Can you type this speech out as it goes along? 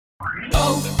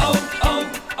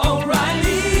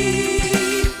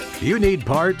O'Reilly. You need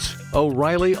parts?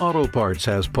 O'Reilly Auto Parts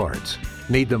has parts.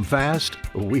 Need them fast?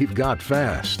 We've got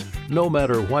fast. No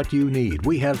matter what you need,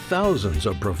 we have thousands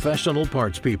of professional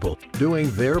parts people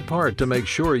doing their part to make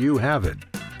sure you have it.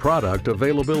 Product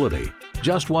availability.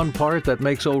 Just one part that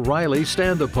makes O'Reilly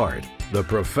stand apart. The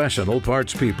professional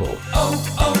parts people.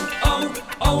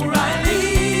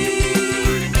 O'Reilly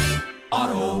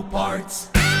Auto Parts.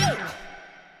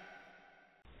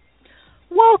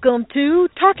 Welcome to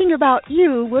Talking About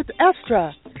You with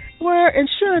ESTRA, where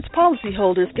insurance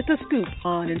policyholders get the scoop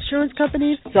on insurance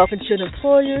companies, self-insured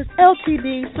employers,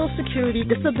 LTD, Social Security,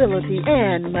 disability,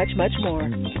 and much, much more.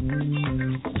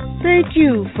 Thank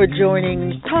you for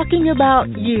joining Talking About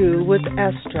You with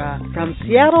ESTRA from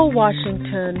Seattle,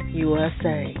 Washington,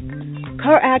 USA.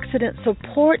 Car accident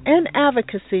support and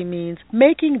advocacy means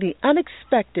making the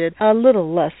unexpected a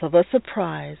little less of a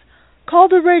surprise. Call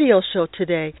the radio show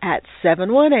today at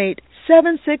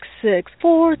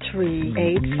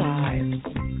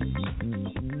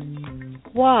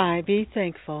 718-766-4385. Why be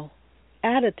thankful?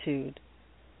 Attitude.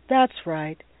 That's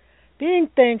right. Being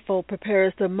thankful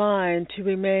prepares the mind to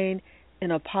remain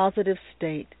in a positive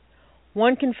state.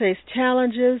 One can face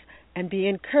challenges and be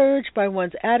encouraged by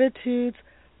one's attitudes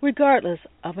regardless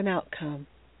of an outcome.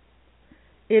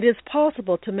 It is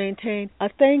possible to maintain a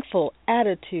thankful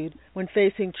attitude when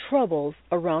facing troubles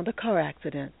around a car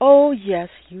accident. Oh, yes,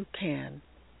 you can.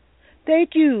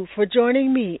 Thank you for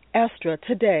joining me, ESTRA,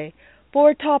 today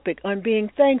for a topic on being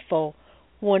thankful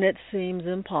when it seems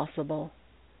impossible.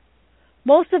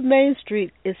 Most of Main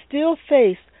Street is still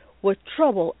faced with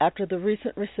trouble after the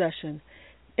recent recession.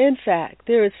 In fact,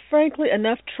 there is frankly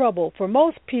enough trouble for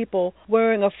most people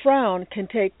wearing a frown can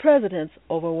take precedence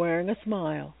over wearing a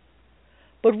smile.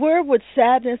 But where would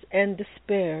sadness and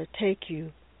despair take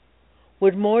you?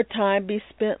 Would more time be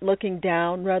spent looking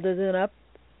down rather than up?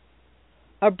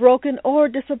 A broken or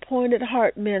disappointed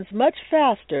heart mends much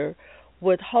faster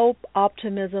with hope,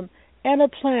 optimism, and a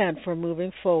plan for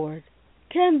moving forward.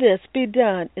 Can this be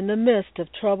done in the midst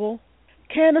of trouble?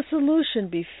 Can a solution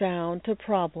be found to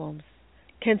problems?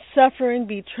 Can suffering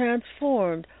be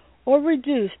transformed or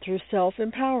reduced through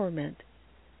self-empowerment?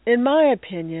 In my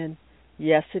opinion,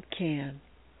 yes, it can.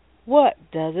 What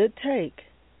does it take?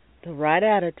 The right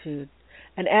attitude.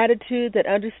 An attitude that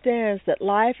understands that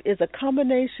life is a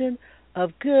combination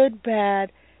of good,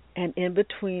 bad, and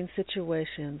in-between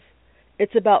situations.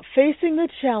 It's about facing the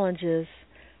challenges,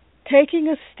 taking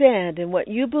a stand in what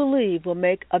you believe will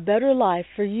make a better life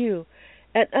for you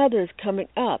and others coming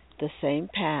up the same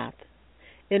path.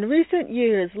 In recent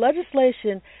years,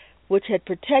 legislation which had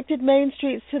protected Main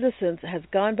Street citizens has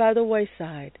gone by the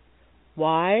wayside.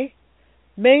 Why?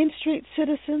 Main Street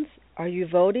citizens, are you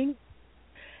voting?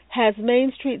 Has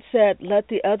Main Street said, let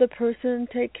the other person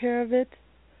take care of it?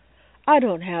 I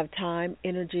don't have time,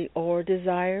 energy, or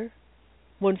desire.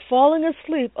 When falling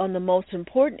asleep on the most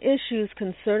important issues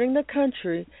concerning the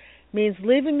country means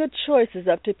leaving the choices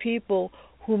up to people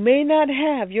who may not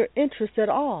have your interest at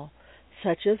all,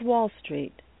 such as Wall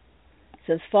Street.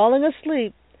 Since falling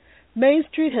asleep, Main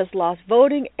Street has lost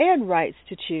voting and rights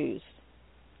to choose.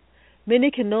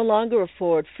 Many can no longer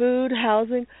afford food,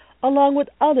 housing, along with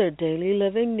other daily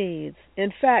living needs.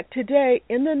 In fact, today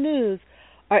in the news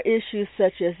are issues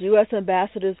such as U.S.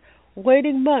 ambassadors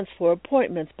waiting months for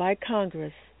appointments by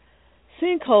Congress,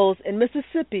 sinkholes in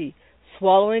Mississippi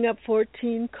swallowing up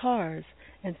 14 cars,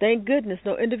 and thank goodness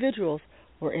no individuals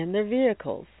were in their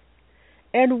vehicles.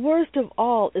 And worst of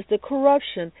all is the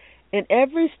corruption in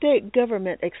every state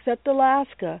government except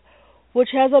Alaska, which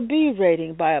has a B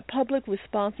rating by a public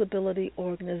responsibility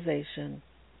organization.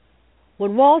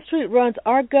 When Wall Street runs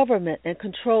our government and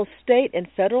controls state and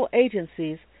federal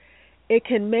agencies, it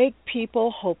can make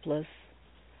people hopeless,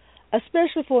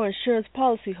 especially for insurance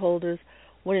policyholders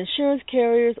when insurance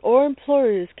carriers or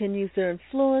employers can use their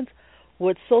influence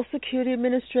with Social Security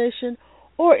Administration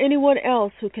or anyone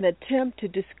else who can attempt to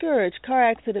discourage car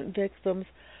accident victims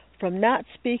from not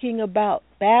speaking about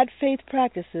bad faith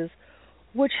practices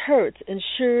which hurts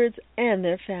insureds and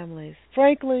their families.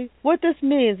 Frankly, what this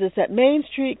means is that Main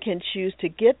Street can choose to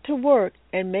get to work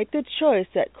and make the choice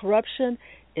that corruption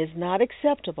is not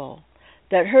acceptable,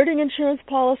 that hurting insurance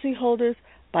policyholders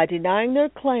by denying their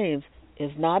claims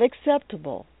is not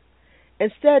acceptable.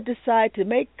 Instead, decide to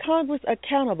make Congress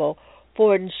accountable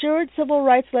for insured civil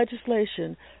rights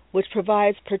legislation which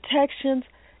provides protections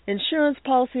insurance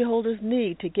policyholders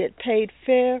need to get paid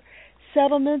fair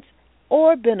settlements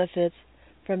or benefits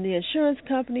from the insurance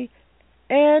company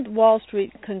and Wall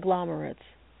Street conglomerates.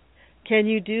 Can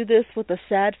you do this with a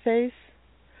sad face?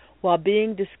 while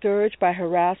being discouraged by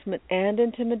harassment and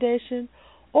intimidation,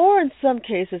 or in some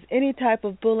cases any type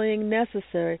of bullying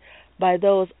necessary by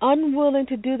those unwilling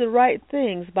to do the right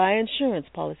things by insurance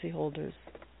policyholders?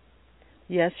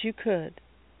 Yes, you could.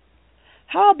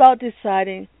 How about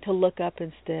deciding to look up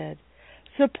instead?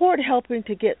 Support helping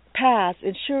to get past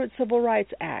Insurance Civil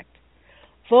Rights Act,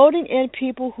 voting in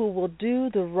people who will do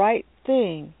the right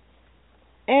thing,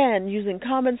 and using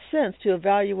common sense to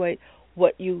evaluate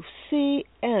what you see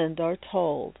and are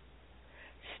told.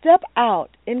 Step out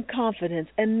in confidence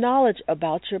and knowledge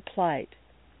about your plight.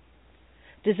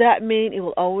 Does that mean it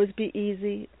will always be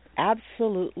easy?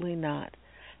 Absolutely not.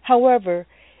 However,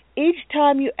 each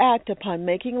time you act upon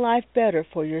making life better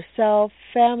for yourself,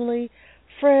 family,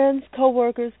 friends,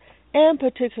 co-workers, and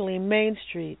particularly Main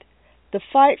Street, the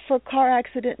fight for car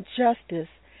accident justice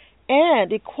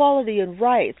and equality and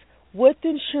rights with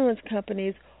insurance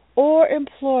companies or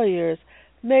employers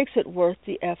makes it worth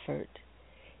the effort.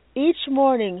 Each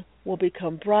morning will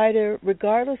become brighter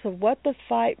regardless of what the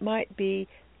fight might be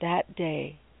that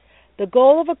day. The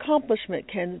goal of accomplishment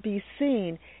can be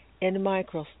seen in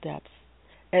micro steps,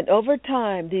 and over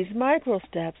time these micro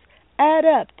steps add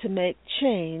up to make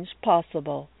change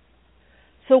possible.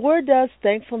 So where does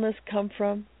thankfulness come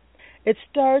from? It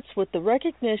starts with the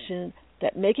recognition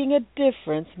that making a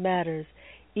difference matters,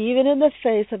 even in the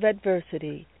face of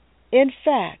adversity. In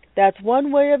fact, that's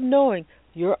one way of knowing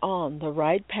you're on the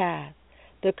right path.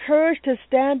 The courage to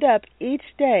stand up each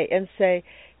day and say,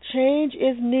 change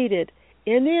is needed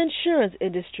in the insurance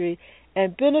industry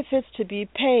and benefits to be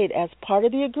paid as part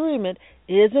of the agreement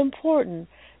is important,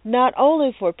 not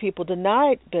only for people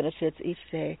denied benefits each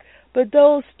day, but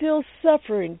those still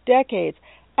suffering decades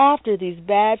after these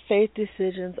bad faith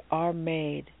decisions are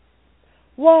made.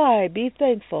 Why be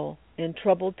thankful in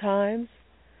troubled times?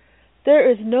 There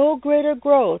is no greater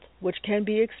growth which can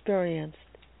be experienced.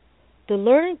 The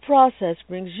learning process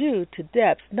brings you to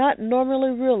depths not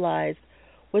normally realized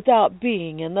without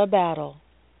being in the battle.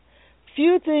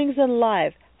 Few things in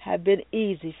life have been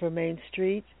easy for Main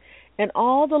Street, and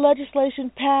all the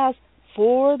legislation passed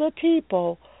for the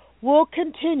people will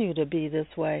continue to be this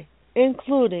way,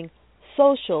 including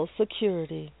Social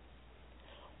Security.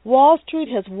 Wall Street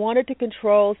has wanted to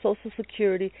control Social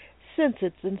Security since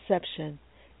its inception,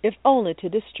 if only to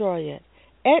destroy it.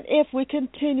 And if we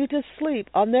continue to sleep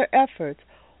on their efforts,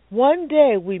 one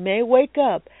day we may wake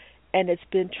up and it's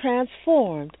been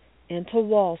transformed into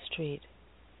Wall Street.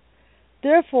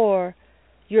 Therefore,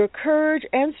 your courage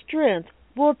and strength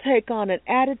will take on an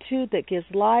attitude that gives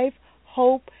life,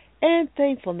 hope, and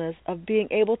thankfulness of being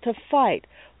able to fight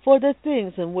for the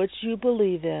things in which you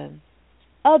believe in.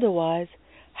 Otherwise,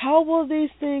 how will these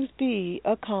things be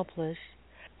accomplished?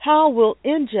 How will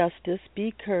injustice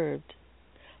be curbed?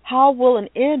 How will an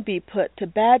end be put to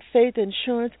bad faith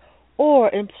insurance or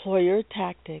employer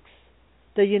tactics?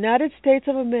 The United States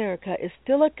of America is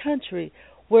still a country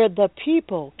where the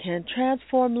people can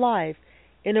transform life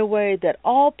in a way that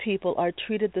all people are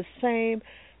treated the same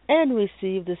and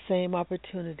receive the same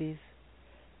opportunities.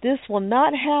 This will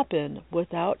not happen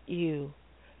without you.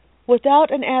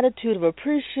 Without an attitude of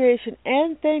appreciation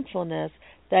and thankfulness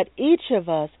that each of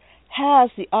us has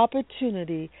the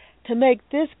opportunity to make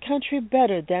this country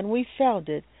better than we found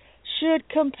it, should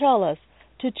compel us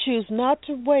to choose not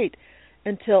to wait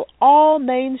until all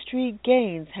Main Street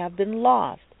gains have been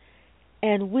lost,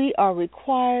 and we are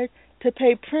required to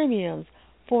pay premiums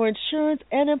for insurance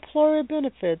and employer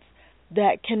benefits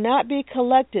that cannot be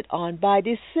collected on by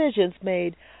decisions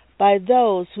made by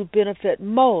those who benefit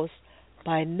most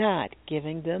by not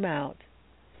giving them out.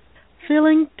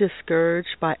 Feeling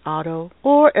discouraged by auto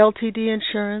or LTD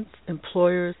insurance,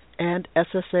 employers, and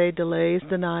SSA delays,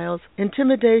 denials,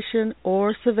 intimidation,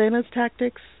 or surveillance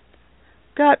tactics?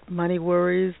 Got money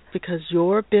worries because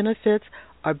your benefits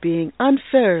are being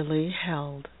unfairly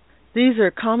held? These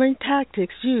are common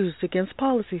tactics used against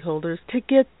policyholders to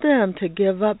get them to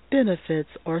give up benefits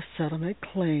or settlement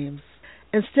claims.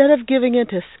 Instead of giving in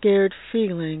to scared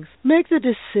feelings, make the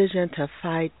decision to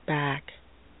fight back.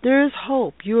 There is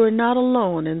hope. You are not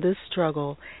alone in this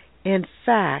struggle. In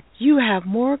fact, you have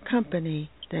more company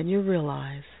than you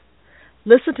realize.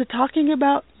 Listen to Talking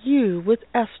About You with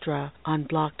ESTRA on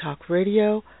Blog Talk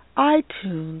Radio,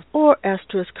 iTunes, or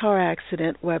ESTRA's car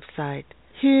accident website.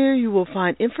 Here you will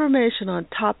find information on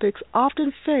topics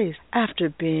often faced after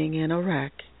being in a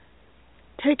wreck.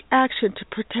 Take action to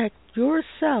protect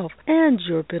yourself and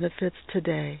your benefits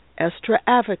today. ESTRA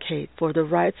advocates for the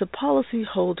rights of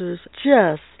policyholders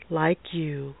just like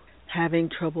you. Having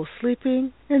trouble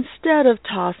sleeping? Instead of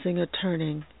tossing or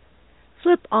turning,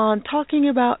 flip on Talking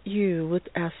About You with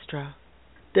ESTRA.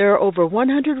 There are over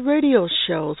 100 radio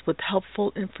shows with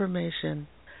helpful information.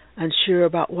 Unsure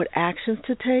about what actions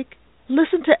to take?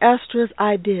 Listen to ESTRA's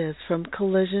ideas from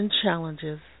collision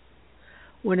challenges.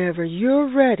 Whenever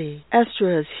you're ready,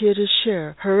 ESTRA is here to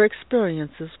share her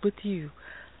experiences with you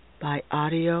by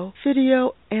audio,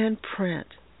 video, and print.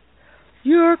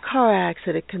 Your car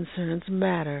accident concerns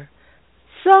matter.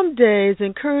 Some days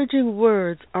encouraging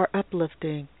words are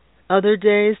uplifting. Other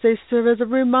days they serve as a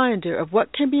reminder of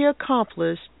what can be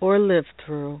accomplished or lived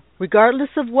through. Regardless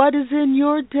of what is in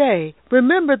your day,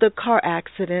 remember the car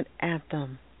accident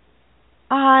anthem.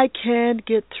 I can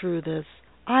get through this.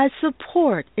 I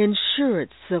support insured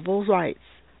civil rights.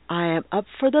 I am up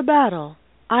for the battle.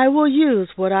 I will use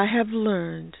what I have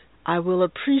learned. I will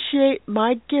appreciate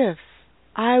my gifts.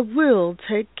 I will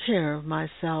take care of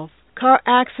myself. Car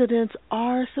accidents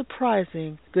are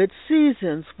surprising. Good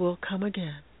seasons will come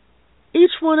again.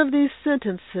 Each one of these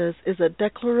sentences is a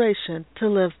declaration to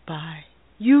live by.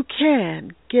 You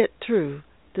can get through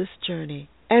this journey.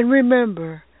 And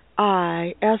remember,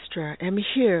 I, ESTRA, am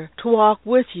here to walk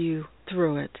with you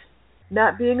through it.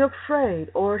 Not being afraid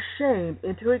or ashamed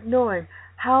into ignoring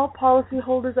how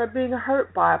policyholders are being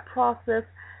hurt by a process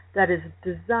that is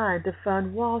designed to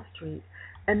fund Wall Street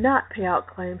and not pay out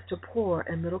claims to poor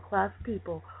and middle-class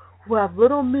people who have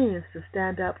little means to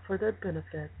stand up for their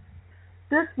benefits.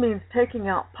 This means taking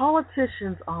out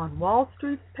politicians on Wall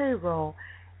Street's payroll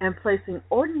and placing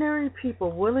ordinary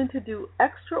people willing to do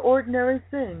extraordinary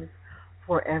things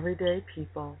for everyday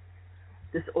people.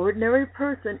 This ordinary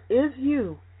person is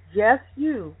you. Yes,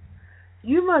 you.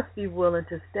 You must be willing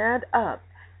to stand up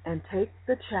and take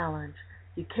the challenge.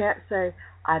 You can't say,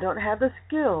 I don't have the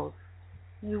skills.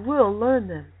 You will learn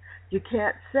them. You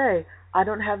can't say, I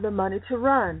don't have the money to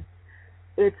run.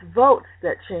 It's votes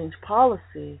that change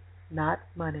policy, not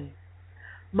money.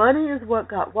 Money is what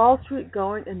got Wall Street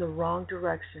going in the wrong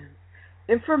direction.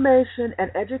 Information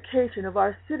and education of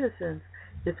our citizens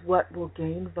is what will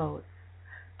gain votes.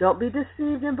 Don't be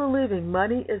deceived in believing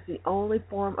money is the only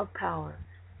form of power.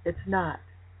 It's not.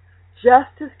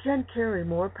 Justice can carry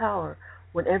more power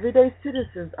when everyday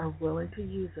citizens are willing to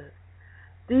use it.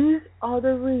 These are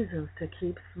the reasons to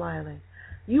keep smiling.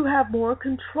 You have more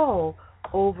control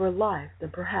over life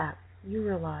than perhaps you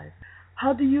realize.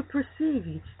 How do you perceive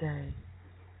each day?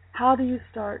 How do you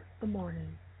start the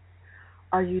morning?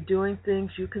 Are you doing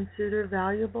things you consider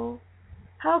valuable?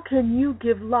 How can you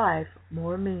give life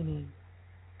more meaning?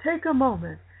 Take a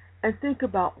moment and think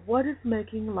about what is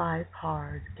making life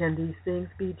hard. Can these things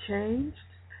be changed?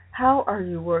 How are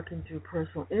you working through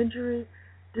personal injury,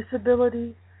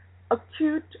 disability,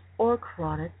 acute or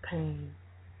chronic pain?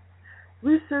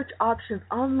 Research options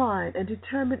online and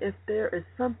determine if there is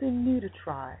something new to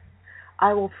try.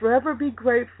 I will forever be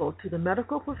grateful to the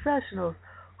medical professionals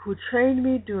who trained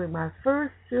me during my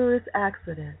first serious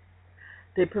accident.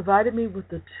 They provided me with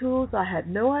the tools I had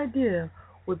no idea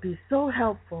would be so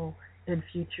helpful in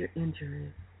future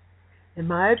injuries. In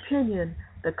my opinion,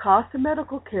 the cost of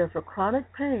medical care for chronic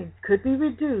pain could be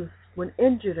reduced when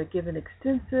injured or given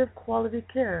extensive quality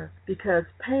care because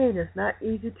pain is not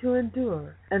easy to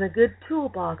endure, and a good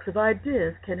toolbox of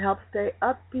ideas can help stay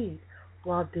upbeat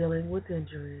while dealing with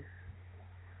injuries.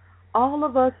 All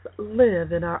of us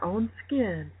live in our own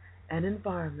skin and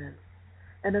environment,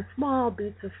 and a smile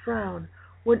beats a frown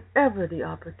whenever the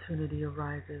opportunity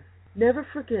arises. Never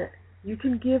forget, you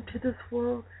can give to this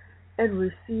world and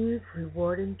receive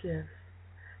rewarding gifts.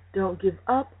 Don't give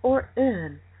up or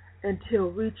in until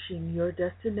reaching your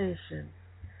destination.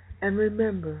 And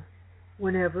remember,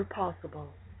 whenever possible,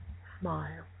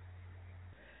 smile.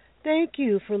 Thank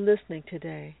you for listening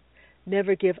today.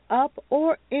 Never give up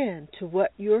or in to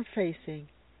what you're facing.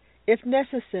 If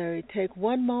necessary, take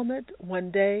one moment,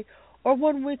 one day, or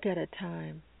 1 week at a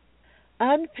time.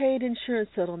 Unpaid insurance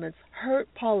settlements hurt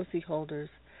policyholders.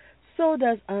 So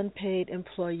does unpaid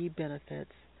employee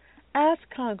benefits. Ask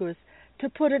Congress to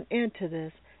put an end to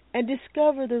this and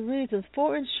discover the reasons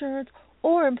for insurance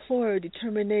or employer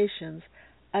determinations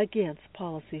against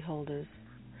policyholders.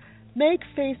 Make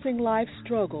facing life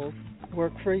struggles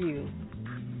work for you.